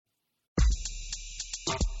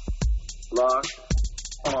Lock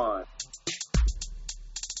on.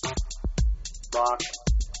 Lock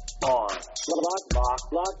on. Lock on.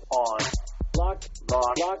 Lock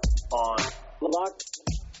on.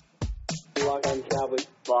 Lock on Cowboys.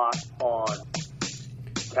 Lock on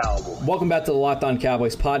Cowboys. Welcome back to the Locked On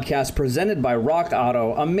Cowboys podcast, presented by Rock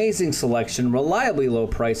Auto. Amazing selection, reliably low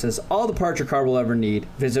prices, all the parts your car will ever need.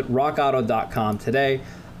 Visit rockauto.com today.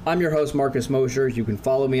 I'm your host, Marcus Mosher. You can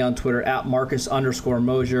follow me on Twitter at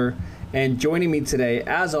Marcus_Mosher. And joining me today,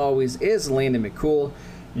 as always, is Landon McCool.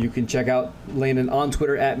 You can check out Landon on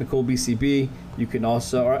Twitter at McCoolBCB. You can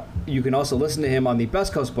also listen to him on the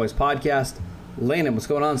Best Coast Boys podcast. Landon, what's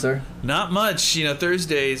going on, sir? Not much.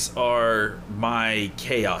 Thursdays are my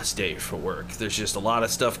chaos day for work. There's just a lot of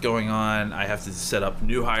stuff going on. I have to set up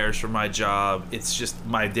new hires for my job. It's just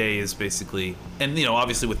my day is basically, and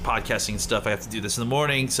obviously with podcasting and stuff, I have to do this in the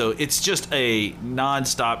morning. So it's just a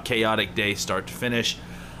nonstop chaotic day, start to finish.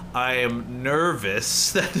 I am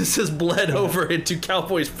nervous that this has bled over into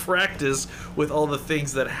Cowboys practice with all the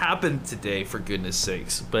things that happened today, for goodness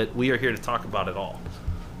sakes. But we are here to talk about it all.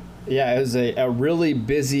 Yeah, it was a really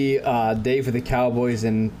busy day for the Cowboys,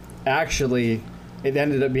 and actually it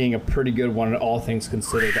ended up being a pretty good one, all things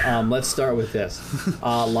considered. Let's start with this.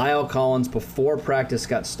 La'el Collins, before practice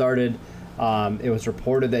got started, it was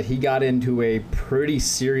reported that he got into a pretty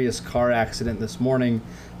serious car accident this morning.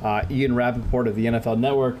 Ian Rappaport of the NFL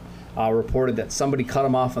Network reported that somebody cut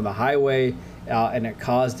him off on the highway, and it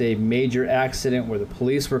caused a major accident where the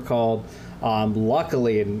police were called.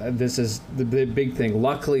 Luckily, and this is the big thing,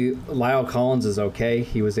 luckily La'el Collins is okay.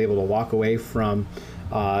 He was able to walk away from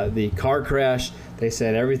the car crash. They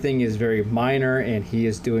said everything is very minor and he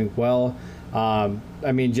is doing well. I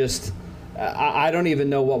don't even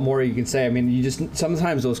know what more you can say. I mean,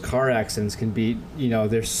 sometimes those car accidents can be,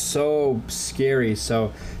 they're so scary.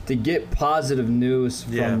 So to get positive news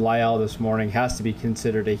from La'el this morning has to be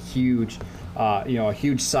considered a huge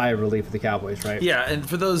sigh of relief for the Cowboys, right? Yeah, and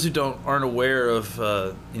for those who aren't aware of,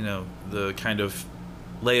 the kind of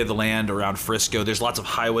lay of the land around Frisco, there's lots of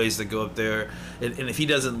highways that go up there, and if he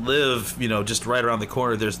doesn't live, just right around the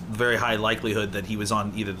corner, there's very high likelihood that he was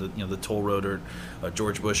on either the toll road or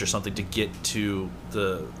George Bush or something to get to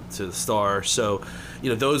the Star. So,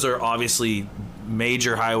 those are obviously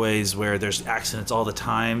major highways where there's accidents all the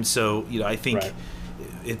time. So, I think. Right.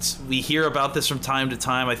 We hear about this from time to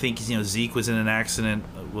time. I think Zeke was in an accident.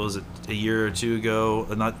 What was it, a year or two ago?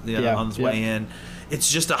 On his way in. It's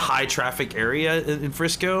just a high traffic area in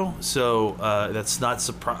Frisco, so that's not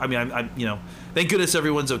surprising. I mean, thank goodness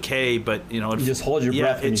everyone's okay. But you just hold your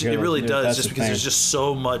breath. It really does, just because there's just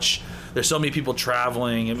so much. There's so many people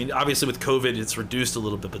traveling. I mean, obviously with COVID, it's reduced a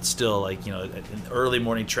little bit, but still, in early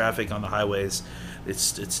morning traffic on the highways.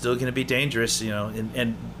 It's still going to be dangerous,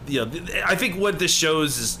 and I think what this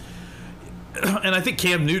shows is, and I think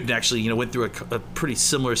Cam Newton actually, went through a pretty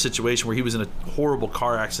similar situation where he was in a horrible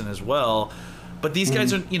car accident as well. But these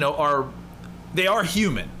guys are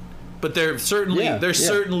human, but they're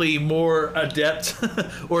certainly more adept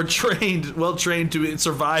or well trained to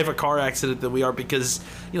survive a car accident than we are, because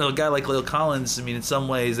a guy like La'el Collins, I mean, in some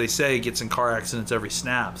ways they say gets in car accidents every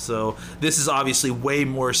snap. So this is obviously way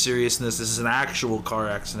more serious than this. This is an actual car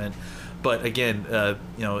accident. But again,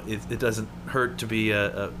 it doesn't hurt to be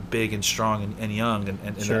big and strong and young,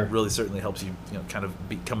 and Sure. It really certainly helps you, kind of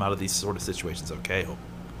come out of these sort of situations okay.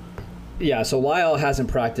 Yeah, so La'el hasn't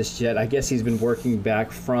practiced yet. I guess he's been working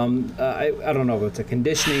back from, I don't know if it's a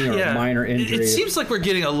conditioning or a minor injury. It seems like we're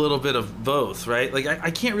getting a little bit of both, right? Like,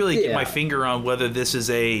 I can't really get my finger on whether this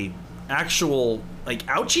is a actual,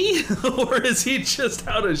 ouchie, or is he just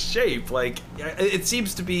out of shape? It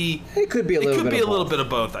seems to be... It could be a little bit of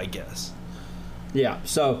both, I guess. Yeah,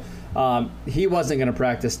 so he wasn't going to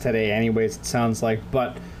practice today anyways, it sounds like,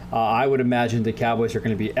 but I would imagine the Cowboys are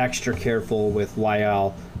going to be extra careful with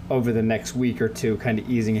La'el over the next week or two, kind of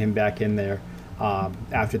easing him back in there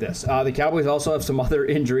after this. The Cowboys also have some other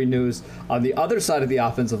injury news on the other side of the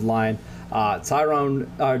offensive line. I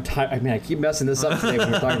keep messing this up today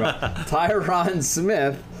when we're talking about Tyron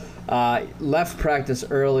Smith left practice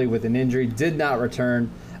early with an injury, did not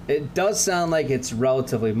return. It does sound like it's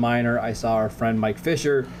relatively minor. I saw our friend Mike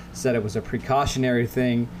Fisher said it was a precautionary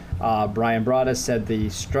thing. Brian Broaddus said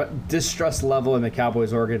the distrust level in the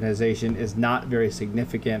Cowboys organization is not very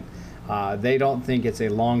significant. They don't think it's a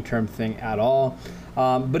long-term thing at all.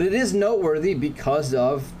 But it is noteworthy because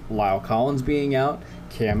of La'el Collins being out,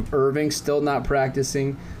 Cam Irving still not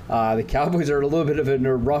practicing. The Cowboys are a little bit of in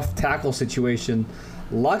a rough tackle situation.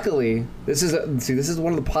 Luckily, this is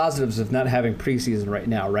one of the positives of not having preseason right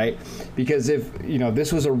now, right? Because if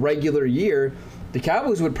this was a regular year, The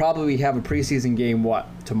Cowboys would probably have a preseason game,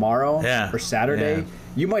 tomorrow or Saturday? Yeah.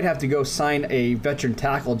 You might have to go sign a veteran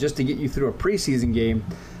tackle just to get you through a preseason game.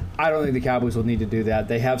 I don't think the Cowboys will need to do that.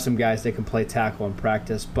 They have some guys that can play tackle in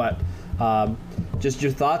practice. But just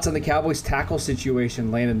your thoughts on the Cowboys tackle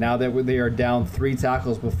situation, Landon, now that they are down 3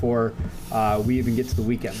 tackles before we even get to the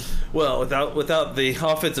weekend. Well, without the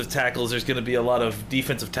offensive tackles, there's going to be a lot of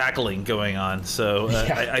defensive tackling going on. So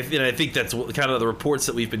I think that's kind of the reports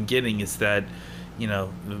that we've been getting is that,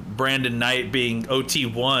 Brandon Knight being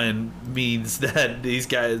OT1 means that these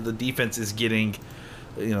guys, the defense is getting,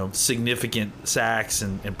 significant sacks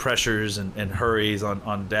and pressures and hurries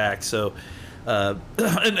on Dak. So,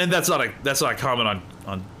 and that's not a comment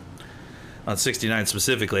on 69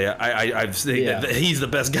 specifically. I think that he's the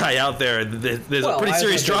best guy out there. There's a pretty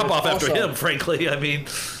serious drop off after him, frankly. I mean,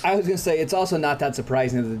 I was going to say it's also not that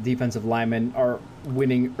surprising that the defensive linemen are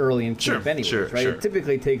winning early in camp anyways, right? It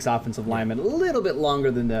typically takes offensive linemen a little bit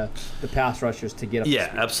longer than the pass rushers to get up.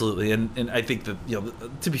 Yeah, absolutely. And I think that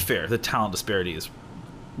to be fair, the talent disparity is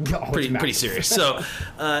pretty serious. So,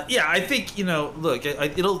 I think look,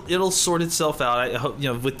 it'll sort itself out. I hope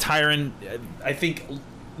with Tyron, I think.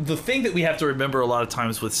 The thing that we have to remember a lot of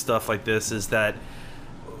times with stuff like this is that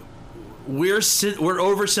we're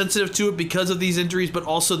oversensitive to it because of these injuries, but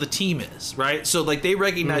also the team is, right? So, they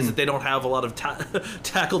recognize that they don't have a lot of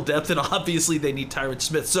tackle depth, and obviously they need Tyron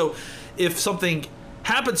Smith. So, if something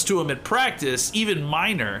happens to him in practice, even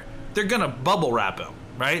minor, they're going to bubble wrap him,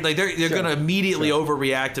 right? They're going to immediately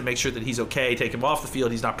overreact to make sure that he's okay, take him off the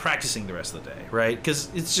field. He's not practicing the rest of the day, right? Because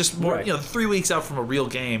it's just more, 3 weeks out from a real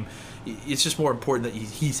game. It's just more important that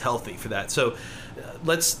he's healthy for that. So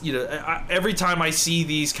let's, every time I see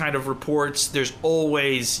these kind of reports, there's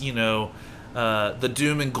always, the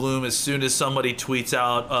doom and gloom as soon as somebody tweets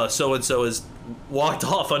out so-and-so has walked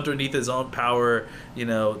off underneath his own power.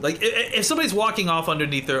 If somebody's walking off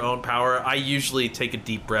underneath their own power, I usually take a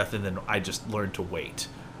deep breath and then I just learn to wait.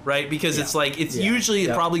 Right, because it's usually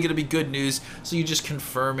probably going to be good news, so you just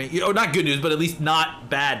confirm it. Not good news, but at least not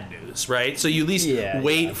bad news, right? So you at least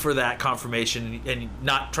wait for that confirmation and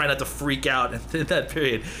try not to freak out in that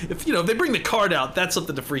period. If they bring the card out, that's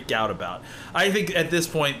something to freak out about. I think at this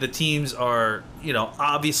point the teams are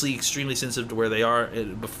obviously extremely sensitive to where they are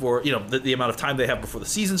before the amount of time they have before the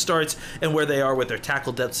season starts and where they are with their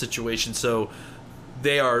tackle depth situation. So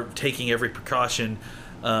they are taking every precaution.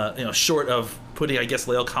 Short of putting, I guess,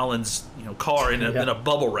 La'el Collins' car in a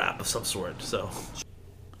bubble wrap of some sort. So,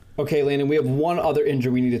 okay, Landon, we have one other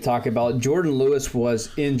injury we need to talk about. Jordan Lewis was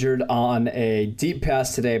injured on a deep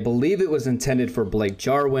pass today. I believe it was intended for Blake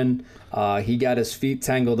Jarwin. He got his feet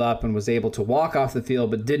tangled up and was able to walk off the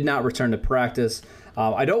field, but did not return to practice.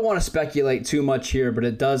 I don't want to speculate too much here, but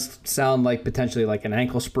it does sound like potentially like an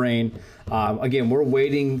ankle sprain. Again, we're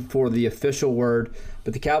waiting for the official word,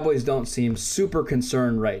 but the Cowboys don't seem super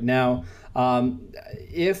concerned right now.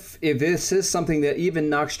 If this is something that even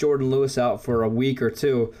knocks Jordan Lewis out for a week or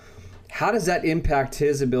two, how does that impact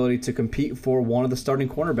his ability to compete for one of the starting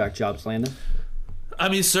cornerback jobs, Landon? I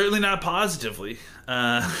mean, certainly not positively.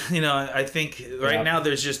 I think right now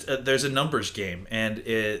there's a numbers game, and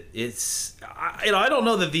it's I don't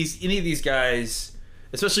know that any of these guys,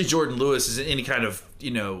 especially Jordan Lewis, is in any kind of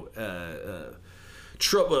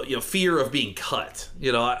trouble, fear of being cut.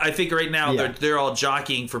 I think right now they're all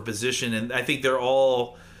jockeying for position, and I think they're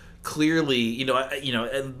all clearly,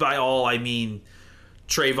 and by all I mean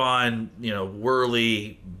Trayvon,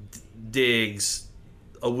 Worley, Diggs,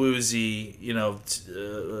 Awuzie,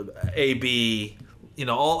 AB,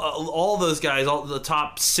 all those guys, all the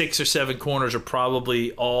top 6 or 7 corners are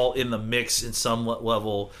probably all in the mix in some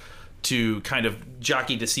level to kind of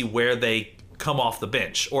jockey to see where they come off the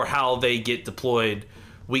bench or how they get deployed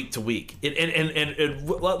week to week. And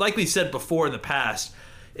like we said before in the past,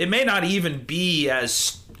 it may not even be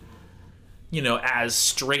as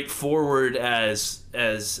straightforward as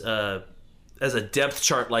a depth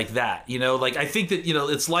chart like that. I think that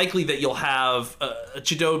it's likely that you'll have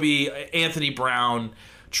Chidobe, Anthony Brown,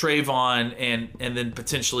 Trayvon, and then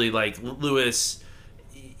potentially like Lewis,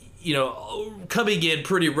 coming in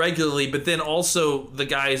pretty regularly, but then also the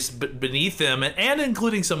guys beneath them and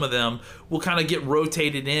including some of them will kind of get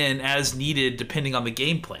rotated in as needed depending on the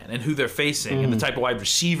game plan and who they're facing and the type of wide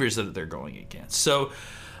receivers that they're going against. So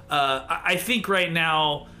I think right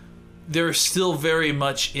now they're still very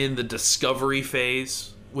much in the discovery phase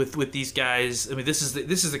with these guys. I mean, this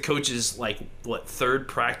is the coach's third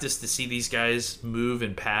practice to see these guys move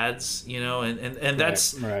in pads, and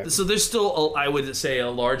that's right. So there's still I would say a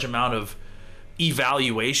large amount of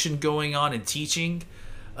evaluation going on and teaching.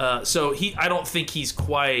 So I don't think he's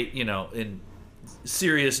quite in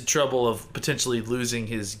serious trouble of potentially losing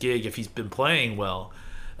his gig if he's been playing well.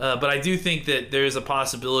 But I do think that there is a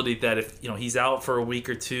possibility that if he's out for a week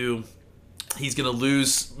or two, he's going to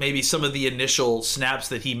lose maybe some of the initial snaps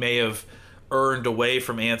that he may have earned away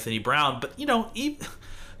from Anthony Brown. But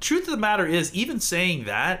truth of the matter is, even saying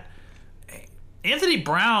that, Anthony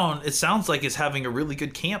Brown, it sounds like, is having a really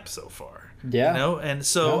good camp so far. Yeah. And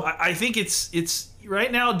so I think it's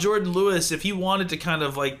right now, Jordan Lewis, if he wanted to kind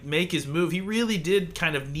of like make his move, he really did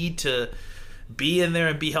kind of need to be in there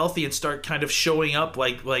and be healthy and start kind of showing up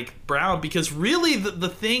like Brown, because really the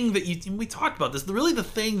thing that we talked about this, really the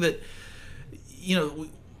thing that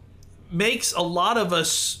makes a lot of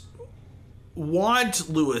us want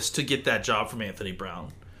Lewis to get that job from Anthony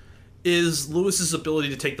Brown is Lewis's ability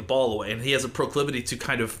to take the ball away. And he has a proclivity to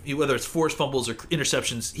kind of, whether it's forced fumbles or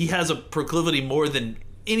interceptions, he has a proclivity more than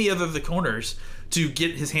any other of the corners to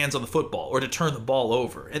get his hands on the football or to turn the ball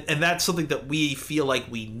over. And that's something that we feel like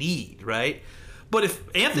we need, right? But if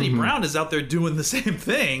Anthony Brown is out there doing the same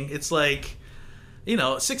thing, it's like,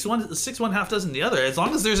 6-1, half dozen the other. As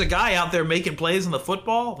long as there's a guy out there making plays on the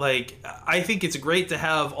football, like, I think it's great to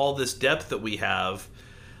have all this depth that we have,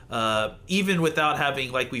 even without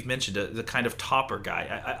having, like we've mentioned, the kind of topper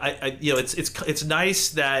guy. It's nice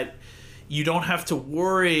that you don't have to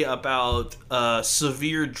worry about a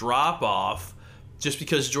severe drop off just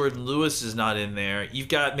because Jordan Lewis is not in there. You've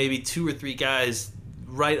got maybe 2 or 3 guys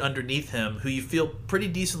right underneath him who you feel pretty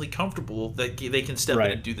decently comfortable that they can step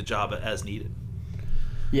in and do the job as needed.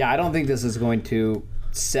 Yeah, I don't think this is going to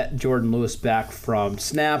set Jordan Lewis back from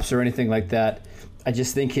snaps or anything like that. I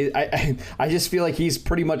just think I just feel like he's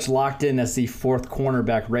pretty much locked in as the 4th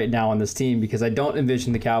cornerback right now on this team, because I don't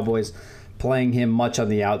envision the Cowboys playing him much on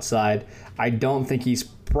the outside. I don't think he's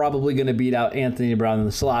probably going to beat out Anthony Brown in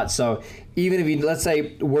the slot. So even if he, let's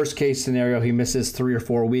say, worst case scenario, he misses 3 or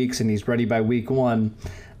 4 weeks and he's ready by week 1,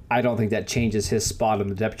 I don't think that changes his spot on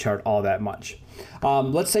the depth chart all that much.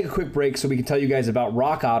 Let's take a quick break so we can tell you guys about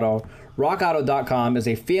Rock Auto. RockAuto.com is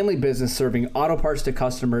a family business serving auto parts to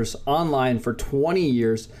customers online for 20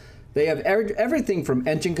 years. They have everything from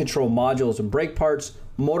engine control modules and brake parts,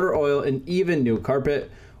 motor oil, and even new carpet.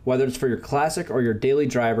 Whether it's for your classic or your daily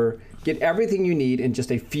driver, get everything you need in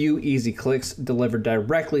just a few easy clicks delivered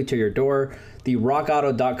directly to your door. The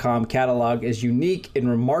RockAuto.com catalog is unique and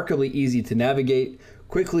remarkably easy to navigate.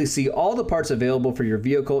 Quickly see all the parts available for your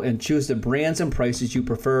vehicle and choose the brands and prices you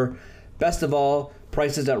prefer. Best of all,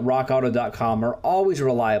 prices at RockAuto.com are always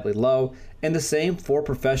reliably low, and the same for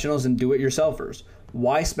professionals and do-it-yourselfers.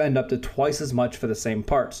 Why spend up to twice as much for the same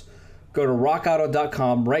parts? Go to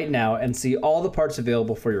RockAuto.com right now and see all the parts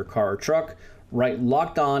available for your car or truck. Write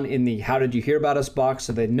Locked On in the How Did You Hear About Us box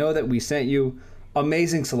so they know that we sent you.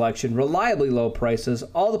 Amazing selection, reliably low prices,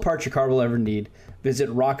 all the parts your car will ever need. Visit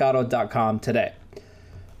RockAuto.com today.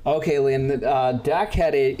 Okay, Lynn, Dak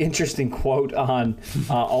had an interesting quote on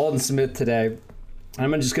Aldon Smith today.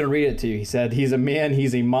 I'm just going to read it to you. He said, "He's a man,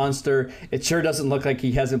 he's a monster. It sure doesn't look like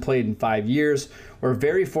he hasn't played in 5 years. We're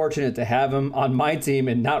very fortunate to have him on my team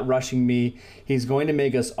and not rushing me. He's going to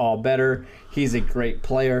make us all better. He's a great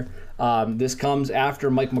player." This comes after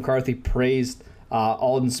Mike McCarthy praised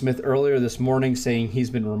Aldon Smith earlier this morning, saying he's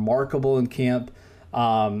been remarkable in camp.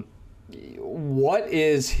 What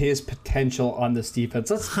is his potential on this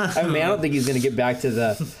defense? I don't think he's going to get back to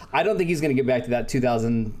that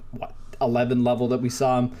 2011 level that we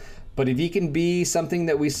saw him. But if he can be something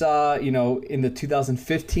that we saw, in the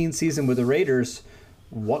 2015 season with the Raiders,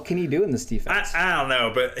 what can he do in this defense? I don't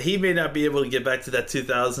know, but he may not be able to get back to that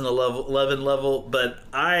 2011 level. But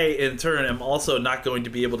I, in turn, am also not going to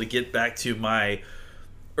be able to get back to my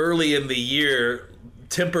early in the year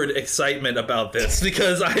tempered excitement about this,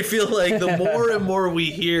 because I feel like the more and more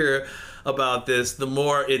we hear about this, the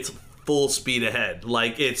more it's full speed ahead.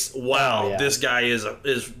 Like, it's wow, this guy is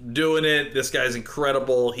doing it. This guy's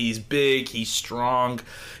incredible. He's big. He's strong.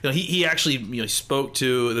 He actually spoke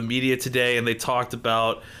to the media today, and they talked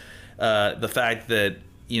about the fact that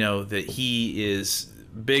that he is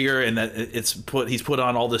bigger and that he's put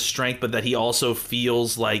on all this strength, but that he also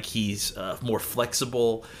feels like he's more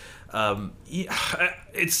flexible.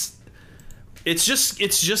 It's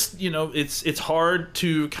hard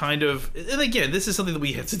to kind of, and again, this is something that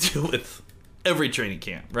we have to deal with every training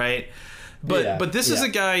camp, right? But this is a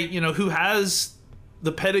guy, who has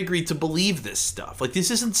the pedigree to believe this stuff. Like, this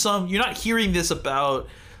isn't you're not hearing this about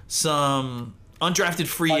some undrafted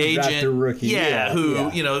free agent rookie,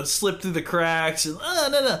 who slipped through the cracks. And,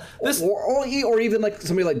 no. This, or even like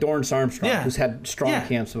somebody like Dorrance Armstrong, who's had strong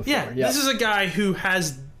camps before. Yeah, this is a guy who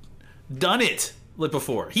has done it.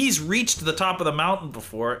 before. He's reached the top of the mountain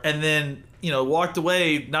before, and then walked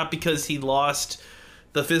away, not because he lost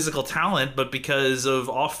the physical talent, but because of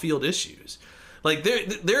off-field issues. Like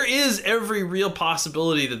there is every real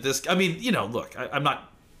possibility that this. I mean, look, I'm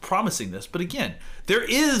not promising this, but again, there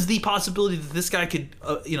is the possibility that this guy could,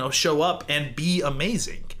 show up and be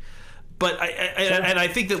amazing. But I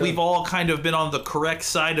think that we've all kind of been on the correct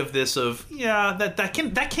side of this. Of that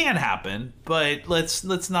can happen, but let's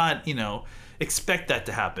not expect that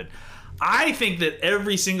to happen. I think that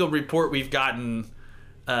every single report we've gotten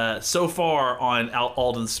so far on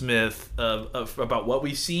Aldon Smith about what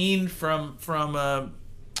we've seen from training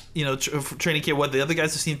camp, what the other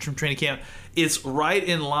guys have seen from training camp, is right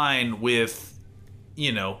in line with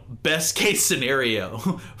best case scenario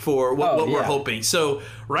for what we're hoping. So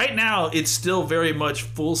right now it's still very much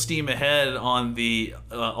full steam ahead on the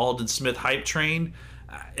Aldon Smith hype train,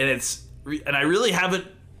 and I really haven't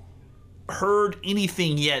heard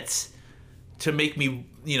anything yet to make me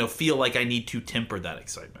feel like I need to temper that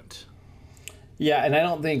excitement. Yeah, and I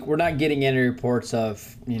don't think we're not getting any reports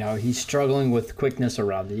of he's struggling with quickness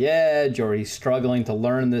around the edge, or he's struggling to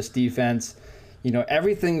learn this defense.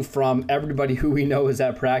 Everything from everybody who we know is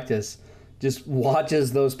at practice just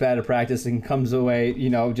watches those padded practice and comes away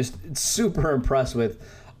just super impressed with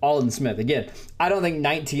Aldon Smith. Again, I don't think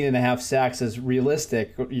 19 and a half sacks is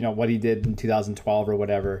realistic, what he did in 2012 or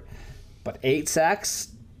whatever, but 8 sacks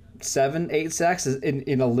 8 sacks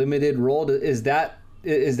in a limited role. Is that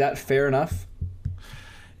fair enough?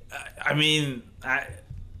 I mean,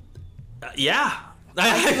 yeah,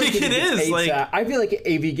 I think it is. I feel like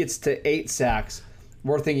if he gets to 8 sacks,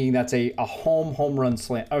 we're thinking that's a home run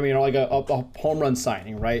slam. I mean, like a home run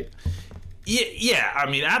signing, right? Yeah. I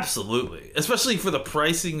mean, absolutely. Especially for the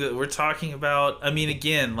pricing that we're talking about. I mean,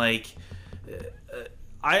 again, like,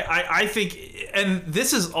 I think, and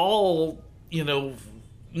this is all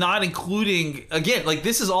not including, again, like,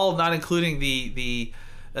 this is all not including the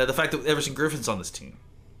fact that Everson Griffen's on this team.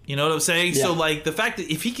 You know what I'm saying? Yeah. So, like, the fact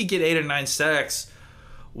that if he could get 8 or 9 sacks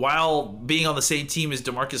while being on the same team as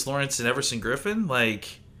DeMarcus Lawrence and Everson Griffin,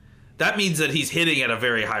 like, that means that he's hitting at a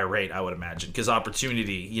very high rate, I would imagine, because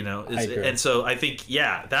opportunity, is, and so I think,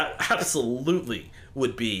 that absolutely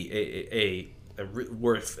would be a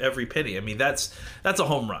worth every penny. I mean, that's a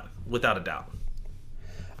home run without a doubt.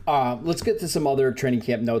 Let's get to some other training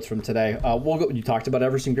camp notes from today. You talked about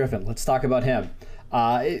Everson Griffin. Let's talk about him.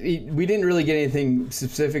 We didn't really get anything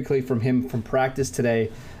specifically from him from practice today,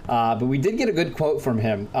 but we did get a good quote from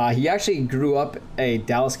him. He actually grew up a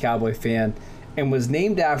Dallas Cowboy fan and was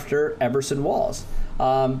named after Everson Walls.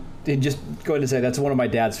 Just going to say that's one of my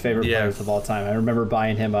dad's favorite players of all time. I remember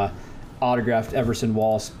buying him a autographed Everson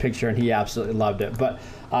Walls picture, and he absolutely loved it. But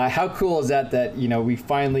how cool is that we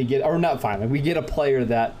finally get, or not finally, we get a player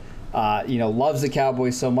that loves the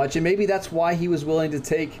Cowboys so much, and maybe that's why he was willing to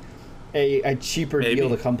take a cheaper deal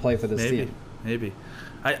to come play for this team. Maybe.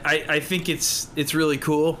 I think it's really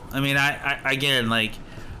cool. I mean, I again, like,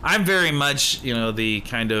 I'm very much the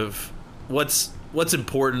kind of what's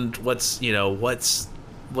important, what's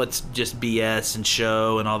just BS and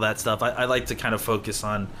show and all that stuff. I like to kind of focus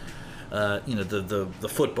on the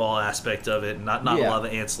football aspect of it, not a lot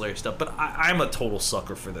of the ancillary stuff. But I'm a total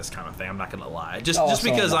sucker for this kind of thing. I'm not gonna lie. Just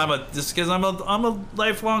because I'm a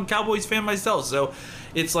lifelong Cowboys fan myself. So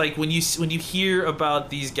it's like when you hear about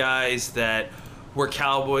these guys that were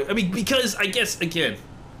Cowboy. I mean, because I guess again,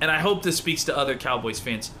 and I hope this speaks to other Cowboys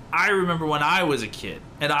fans. I remember when I was a kid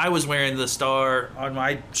and I was wearing the star on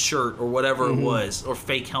my shirt or whatever it was, or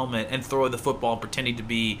fake helmet, and throwing the football and pretending to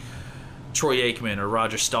be Troy Aikman or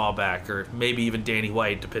Roger Staubach or maybe even Danny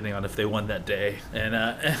White, depending on if they won that day. And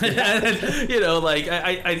I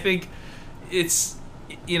think it's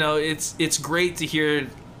great to hear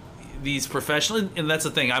these professional, and that's the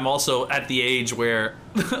thing. I'm also at the age where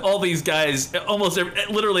all these guys,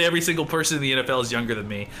 literally every single person in the NFL is younger than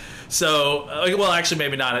me. So, well, actually,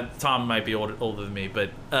 maybe not. Tom might be older than me, but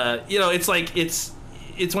it's like it's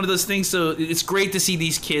one of those things. So it's great to see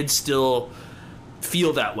these kids still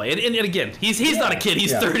feel that way. And again, he's not a kid.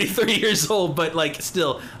 He's 30 years old, but like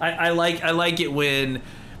still, I like it when,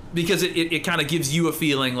 because it kind of gives you a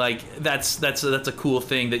feeling like that's a cool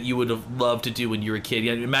thing that you would have loved to do when you were a kid.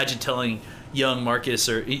 Imagine telling young Marcus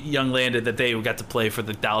or young Landon that they got to play for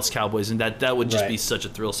the Dallas Cowboys, and that would just be such a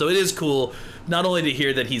thrill. So it is cool not only to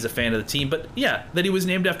hear that he's a fan of the team, but that he was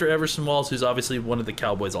named after Everson Walls, who's obviously one of the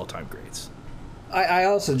Cowboys' all-time greats. I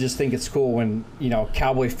also just think it's cool when,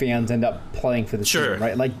 Cowboy fans end up playing for the Sure. team,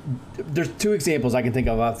 right? Like, there's two examples I can think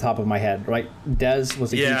of off the top of my head, right? Dez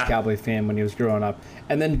was a huge Cowboy fan when he was growing up.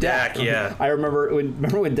 And then Dak. I remember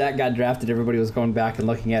when Dak got drafted, everybody was going back and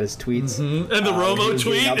looking at his tweets. Mm-hmm. And the Romo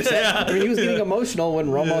tweet. Yeah. I mean, he was getting emotional when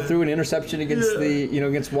Romo threw an interception against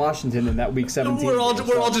against Washington in that Week 17. We're all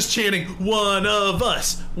just chanting, "One of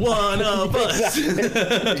us, one of us."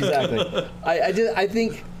 Exactly. I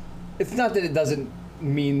think it's not that it doesn't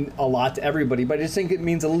mean a lot to everybody, but I just think it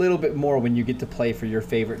means a little bit more when you get to play for your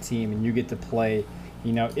favorite team and you get to play,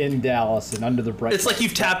 in Dallas and under the bright. It's like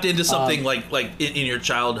you've tapped into something like in your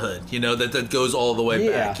childhood, that goes all the way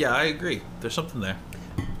back. Yeah, I agree. There's something there.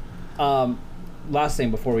 Last thing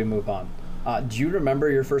before we move on, do you remember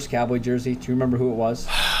your first Cowboy jersey? Do you remember who it was?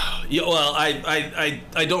 Yeah, well,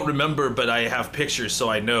 I don't remember, but I have pictures, so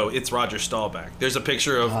I know it's Roger Staubach. There's a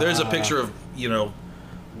picture of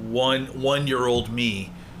 1-year-old me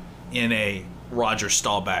in a Roger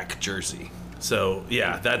Staubach jersey. So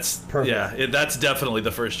yeah, that's perfect. That's definitely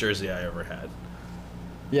the first jersey I ever had.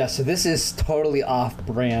 Yeah, so this is totally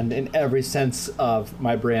off-brand in every sense of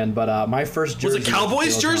my brand, but my first jersey... Was it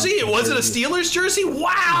Cowboys jersey? It wasn't a Steelers jersey?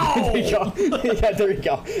 Wow! There you go. Yeah, there you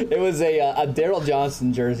go. It was a Daryl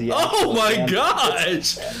Johnson jersey. Oh my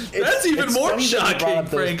gosh! That's even more shocking, brought up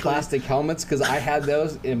those frankly. plastic helmets, because I had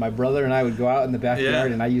those, and my brother and I would go out in the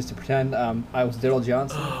backyard, and I used to pretend I was Daryl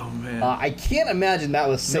Johnson. Oh, man. I can't imagine that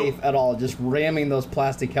was safe at all, just ramming those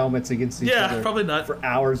plastic helmets against each other. Yeah, probably not. For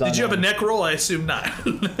hours on end. Did you have a neck roll? I assume not.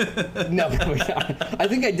 No, I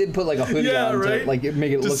think I did put like a hoodie on to make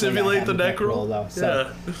it to look like simulate the neck roll though.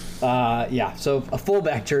 So, so a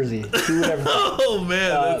fullback jersey. Oh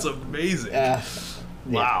man, that's amazing!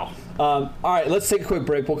 Wow. All right, let's take a quick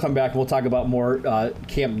break. We'll come back and we'll talk about more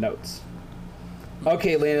camp notes.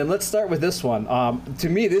 Okay, Landon, let's start with this one. To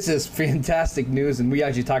me, this is fantastic news, and we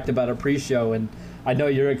actually talked about it pre-show, and I know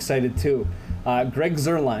you're excited too. Greg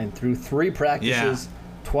Zuerlein through 3 practices.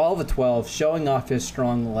 12 of 12, showing off his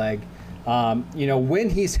strong leg. When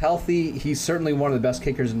he's healthy, he's certainly one of the best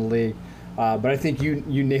kickers in the league. But I think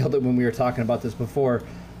you nailed it when we were talking about this before.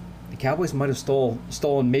 The Cowboys might have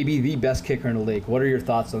stolen maybe the best kicker in the league. What are your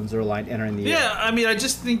thoughts on Zuerlein entering the year? Yeah, I mean, I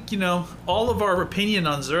just think, all of our opinion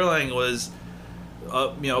on Zuerlein was,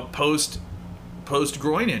 post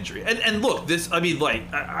groin injury. And look,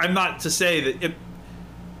 I'm not to say that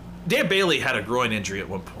Dan Bailey had a groin injury at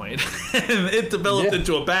one point. And it developed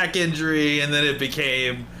into a back injury, and then it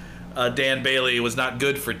became Dan Bailey was not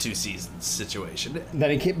good for 2 seasons situation.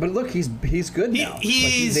 Then he came, but look, he's good now.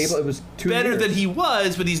 He's it was 2 better years. than he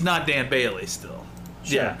was, but he's not Dan Bailey still.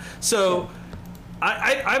 Sure. Yeah. So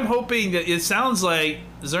I'm hoping that it sounds like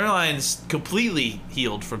Zuerlein's completely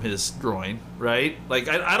healed from his groin, right? Like,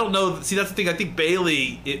 I don't know. See, that's the thing. I think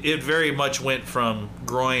Bailey, it very much went from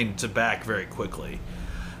groin to back very quickly.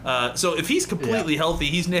 So if he's completely healthy,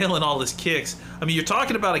 he's nailing all his kicks. I mean, you're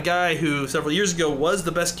talking about a guy who several years ago was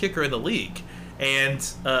the best kicker in the league, and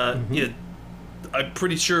I'm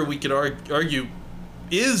pretty sure we could argue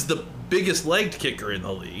is the biggest legged kicker in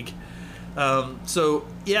the league.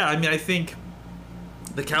 I think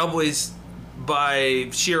the Cowboys, by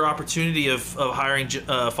sheer opportunity of hiring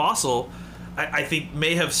Fossil, I think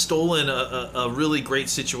may have stolen a really great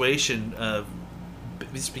situation.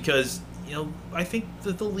 It's because I think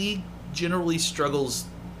that the league generally struggles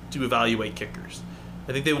to evaluate kickers.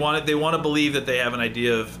 I think they want to believe that they have an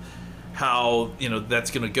idea of how that's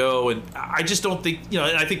going to go, and I just don't think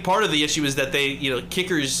And I think part of the issue is that they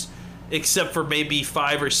kickers, except for maybe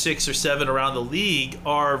 5 or 6 or 7 around the league,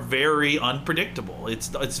 are very unpredictable. It's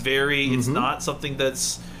very it's not something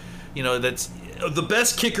that's that's the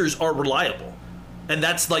best kickers are reliable. And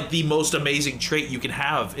that's like the most amazing trait you can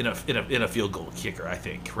have in a field goal kicker, I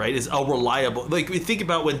think, right? Is a reliable. Like, think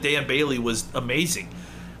about when Dan Bailey was amazing.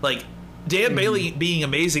 Like, Dan Bailey being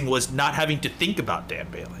amazing was not having to think about Dan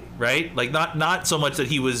Bailey, right? Like, not so much that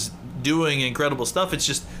he was doing incredible stuff. It's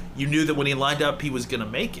just you knew that when he lined up, he was going to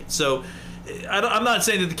make it. So I'm not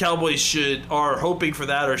saying that the Cowboys are hoping for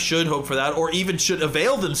that or should hope for that or even should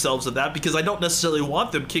avail themselves of that, because I don't necessarily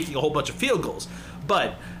want them kicking a whole bunch of field goals.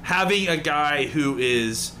 But having a guy who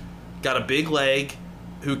is got a big leg,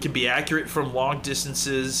 who can be accurate from long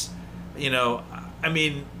distances,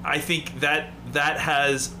 I think that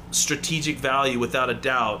has strategic value without a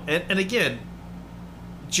doubt. And again,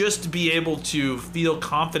 just to be able to feel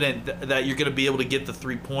confident that you're going to be able to get the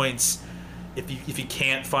 3 points if you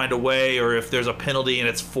can't find a way, or if there's a penalty and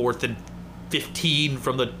it's 4th and 15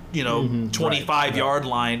 from the 25-yard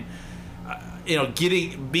line.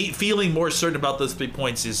 Feeling more certain about those 3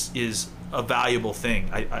 points is a valuable thing.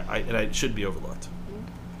 And it should be overlooked.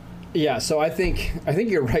 Yeah, so I think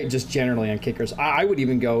you're right just generally on kickers. I would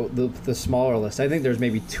even go the smaller list. I think there's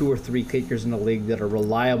maybe 2 or 3 kickers in the league that are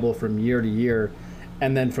reliable from year to year.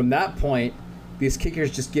 And then from that point, these kickers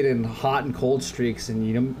just get in hot and cold streaks,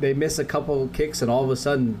 and they miss a couple kicks and all of a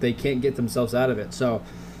sudden they can't get themselves out of it. So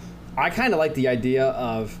I kind of like the idea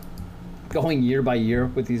of going year by year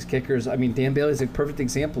with these kickers. I mean, Dan Bailey's a perfect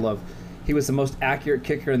example of he was the most accurate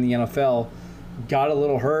kicker in the NFL, got a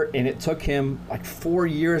little hurt, and it took him like 4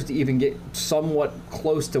 years to even get somewhat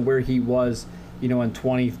close to where he was, in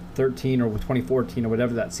 2013 or 2014 or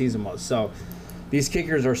whatever that season was. So these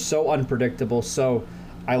kickers are so unpredictable. So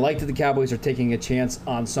I like that the Cowboys are taking a chance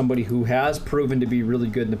on somebody who has proven to be really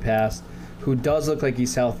good in the past, who does look like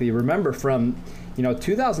he's healthy. Remember from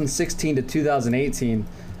 2016 to 2018,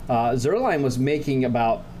 Zuerlein was making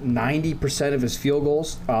about 90% of his field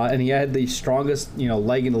goals, and he had the strongest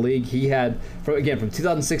leg in the league. He had, from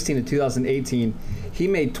 2016 to 2018, he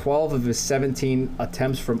made 12 of his 17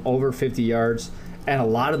 attempts from over 50 yards, and a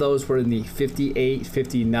lot of those were in the 58,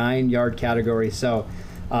 59 yard category. So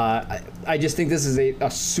I just think this is a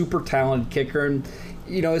super talented kicker. And,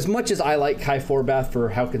 as much as I like Kai Forbath for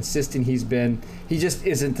how consistent he's been, he just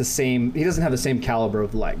isn't the same. He doesn't have the same caliber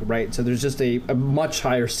of leg, right? So there's just a much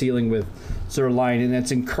higher ceiling with Zuerlein, and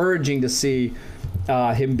it's encouraging to see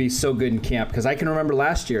him be so good in camp. Because I can remember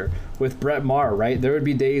last year with Brett Maher, right? There would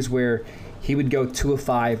be days where he would go 2 of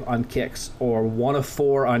 5 on kicks or 1 of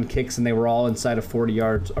 4 on kicks, and they were all inside of 40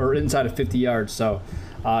 yards or inside of 50 yards. So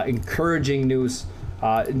encouraging news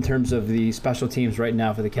in terms of the special teams right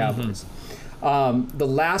now for the Cowboys. The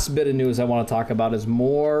last bit of news I want to talk about is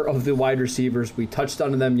more of the wide receivers. We touched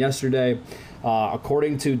on them yesterday.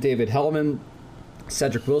 According to David Hellman,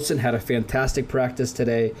 Cedric Wilson had a fantastic practice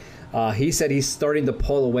today. He said he's starting to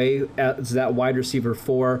pull away as that wide receiver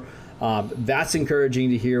 4. That's encouraging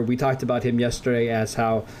to hear. We talked about him yesterday as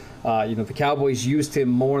how the Cowboys used him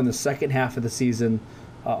more in the second half of the season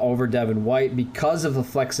over Devin White because of the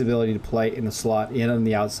flexibility to play in the slot and on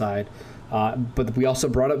the outside. But we also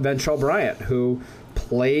brought up Ventrell Bryant, who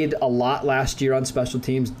played a lot last year on special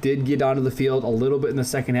teams, did get onto the field a little bit in the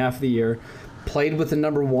second half of the year, played with the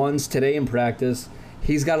number 1s today in practice.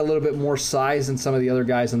 He's got a little bit more size than some of the other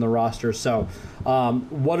guys on the roster. So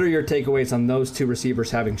what are your takeaways on those 2 receivers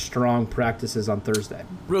having strong practices on Thursday?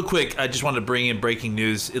 Real quick, I just wanted to bring in breaking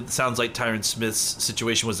news. It sounds like Tyron Smith's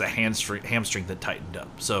situation was a hamstring that tightened up.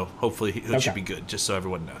 So hopefully he should be good, just so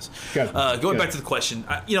everyone knows. Going back to the question,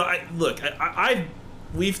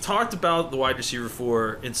 we've talked about the wide receiver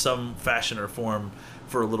 4 in some fashion or form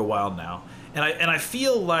for a little while now. And I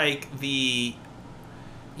feel like the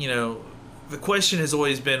question has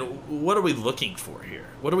always been, what are we looking for here?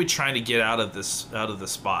 What are we trying to get out of this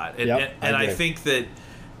spot? And I think that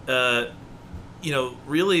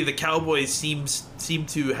really the Cowboys seem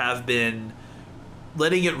to have been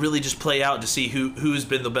letting it really just play out to see who's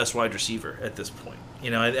been the best wide receiver at this point.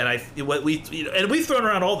 We've thrown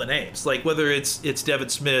around all the names, like whether it's Devin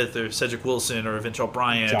Smith or Cedric Wilson or Ventrell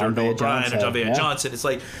Bryant or Noah Bryan or John Van Johnson. It's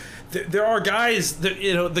like there are guys that,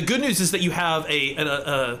 the good news is that you have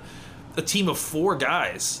a team of 4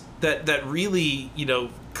 guys that really,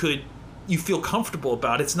 you feel comfortable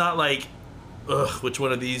about. It's not like, which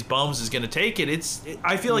one of these bums is going to take it.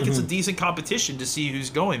 I feel like it's a decent competition to see who's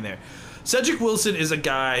going there. Cedric Wilson is a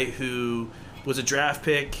guy who was a draft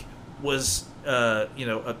pick, was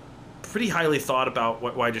a pretty highly thought about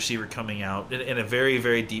wide receiver coming out in a very,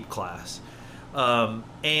 very deep class,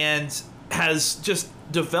 and has just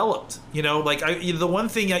developed. The one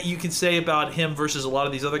thing that you can say about him versus a lot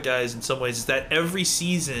of these other guys in some ways is that every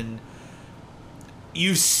season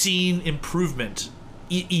you've seen improvement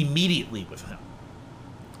immediately with him.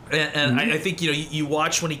 And I think you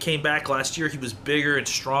watch when he came back last year, he was bigger and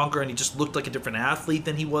stronger, and he just looked like a different athlete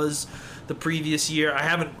than he was the previous year. I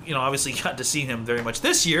haven't obviously got to see him very much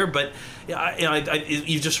this year, but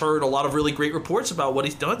you've just heard a lot of really great reports about what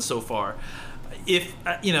he's done so far.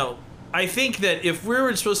 I think that if we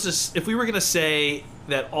were going to say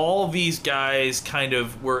that all these guys kind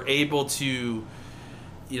of were able to,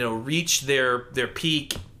 reach their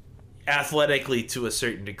peak athletically to a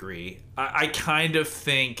certain degree, I kind of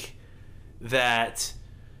think that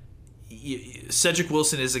Cedric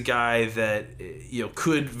Wilson is a guy that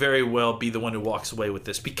could very well be the one who walks away with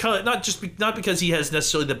this, because not because he has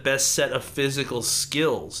necessarily the best set of physical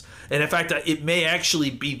skills, and in fact it may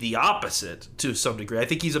actually be the opposite to some degree. I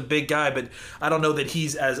think he's a big guy, but I don't know that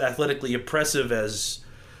he's as athletically impressive as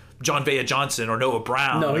John Vea Johnson or Noah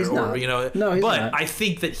Brown. No, he's not. No, he's not. I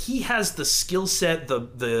think that he has the skill set,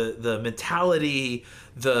 the mentality,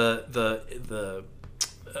 the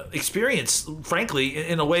experience, frankly,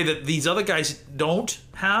 in a way that these other guys don't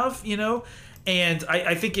have, And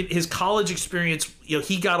I think his college experience,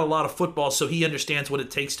 he got a lot of football, so he understands what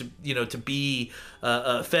it takes to, to be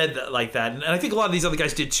fed like that. And I think a lot of these other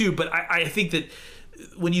guys did too. But I think that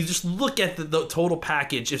when you just look at the total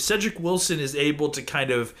package, if Cedric Wilson is able to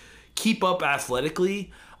kind of keep up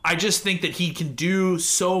athletically, I just think that he can do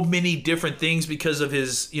so many different things because of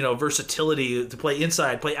his, versatility to play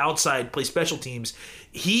inside, play outside, play special teams.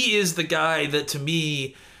 He is the guy that, to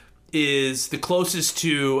me, is the closest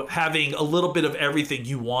to having a little bit of everything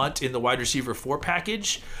you want in the wide receiver 4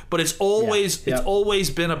 package, but it's always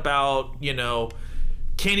been about,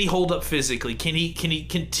 can he hold up physically? Can he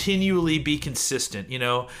continually be consistent?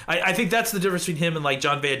 I think that's the difference between him and like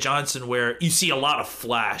John Vea Johnson, where you see a lot of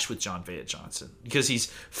flash with John Vea Johnson because he's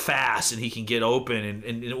fast and he can get open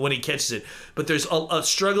and when he catches it. But there's a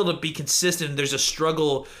struggle to be consistent. There's a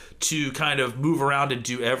struggle to kind of move around and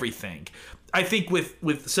do everything. I think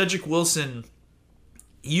with Cedric Wilson,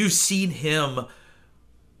 you've seen him,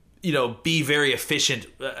 be very efficient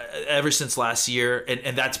ever since last year,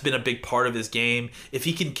 and that's been a big part of his game. If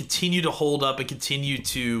he can continue to hold up and continue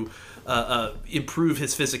to improve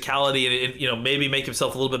his physicality and maybe make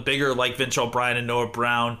himself a little bit bigger like Ventrell Bryant and Noah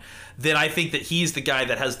Brown, then I think that he's the guy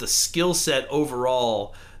that has the skill set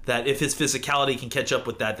overall that if his physicality can catch up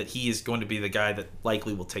with that he is going to be the guy that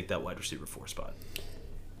likely will take that wide receiver 4 spot.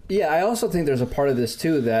 Yeah, I also think there's a part of this,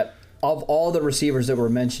 too, that of all the receivers that we're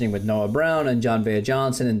mentioning with Noah Brown and John Vea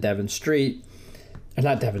Johnson and Devin Street,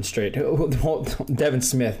 not Devin Street, Devin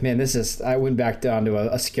Smith. Man, I went back down to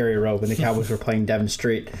a scary road when the Cowboys were playing Devin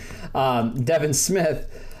Street. Devin Smith,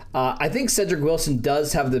 I think Cedric Wilson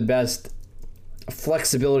does have the best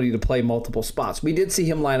flexibility to play multiple spots. We did see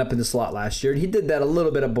him line up in the slot last year. He did that a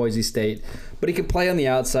little bit at Boise State, but he can play on the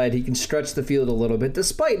outside. He can stretch the field a little bit,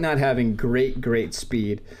 despite not having great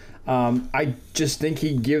speed. I just think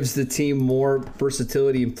he gives the team more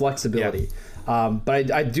versatility and flexibility. Yeah.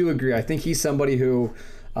 But I do agree. I think he's somebody who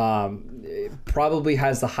probably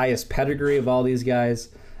has the highest pedigree of all these guys.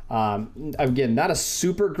 Again, not a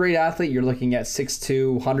super great athlete. You're looking at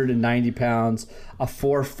 6'2", 190 pounds, a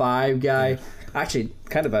 4'5" guy. Actually,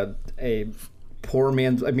 kind of a poor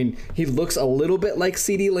man's. I mean, he looks a little bit like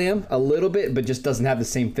CeeDee Lamb, a little bit, but just doesn't have the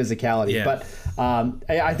same physicality. Yeah. But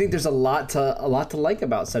I think there's a lot to like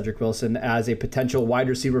about Cedric Wilson as a potential wide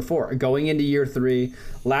receiver 4 going into year 3.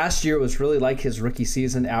 Last year was really like his rookie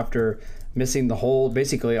season after missing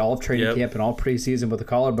basically all training camp and all preseason with a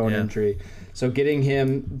collarbone injury. So getting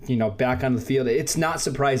him, back on the field, it's not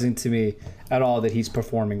surprising to me at all that he's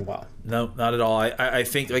performing well. No, not at all. I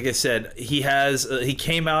think, like I said, he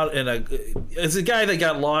came out as a guy that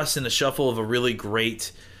got lost in the shuffle of a really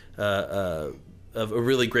great wide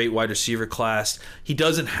receiver class. He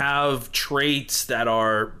doesn't have traits that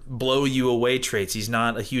are blow you away traits. He's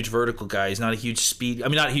not a huge vertical guy. He's not a huge speed.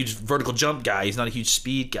 Not a huge vertical jump guy. He's not a huge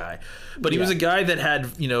speed guy. But he was a guy that had,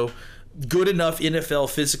 good enough NFL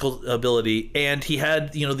physical ability, and he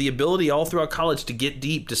had the ability all throughout college to get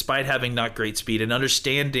deep despite having not great speed and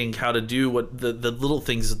understanding how to do what the little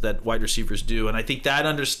things that wide receivers do. And I think that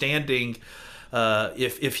understanding,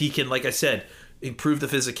 if he can, like I said, improve the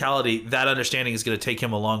physicality, that understanding is going to take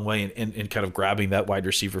him a long way in kind of grabbing that wide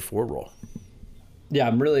receiver 4 role. Yeah,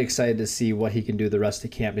 I'm really excited to see what he can do the rest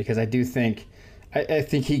of camp, because I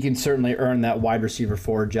think he can certainly earn that wide receiver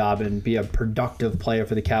 4 job and be a productive player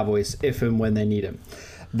for the Cowboys if and when they need him.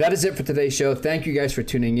 That is it for today's show. Thank you guys for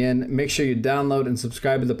tuning in. Make sure you download and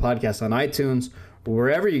subscribe to the podcast on iTunes,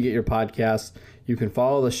 wherever you get your podcasts. You can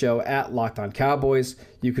follow the show at Locked On Cowboys.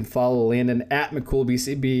 You can follow Landon at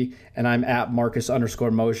McCoolBCB, and I'm at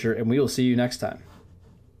Marcus_Mosher, and we will see you next time.